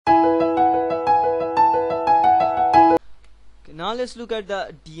Now let's look at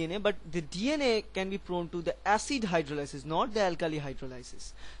the DNA, but the DNA can be prone to the acid hydrolysis, not the alkali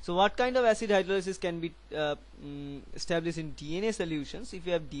hydrolysis. So what kind of acid hydrolysis can be established in DNA solutions? If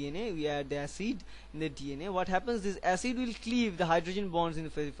you have DNA, we add the acid in the DNA. What happens is acid will cleave the hydrogen bonds in the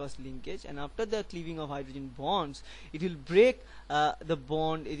very first linkage, and after the cleaving of hydrogen bonds, it will break the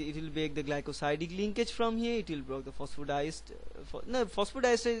bond. It will break the glycosidic linkage from here. It will break the phosphodiesterase.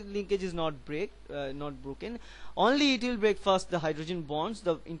 Phosphodiesterase linkage is not broken. Only it will break first the hydrogen bonds,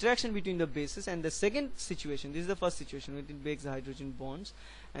 the interaction between the bases, and the second situation, this is the first situation when it breaks the hydrogen bonds,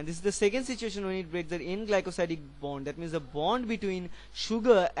 and this is the second situation when it breaks the N-glycosidic bond. That means the bond between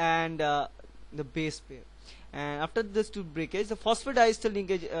sugar and the base pair. And after this two breakage, the phosphodiester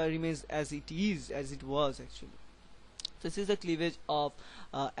linkage remains as it was actually. This is the cleavage of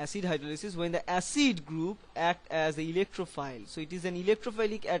acid hydrolysis when the acid group act as the electrophile. So it is an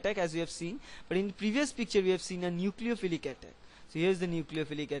electrophilic attack, as we have seen, but in the previous picture we have seen a nucleophilic attack. So here is the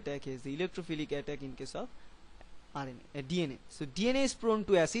nucleophilic attack, here is the electrophilic attack in case of RNA, DNA. So DNA is prone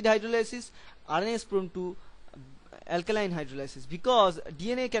to acid hydrolysis, RNA is prone to alkaline hydrolysis, because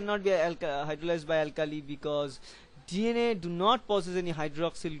DNA cannot be hydrolyzed by alkali, because DNA do not possess any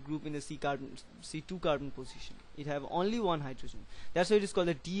hydroxyl group in the C2 carbon position. It have only one hydrogen. That's why it is called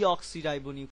the deoxyribonucleic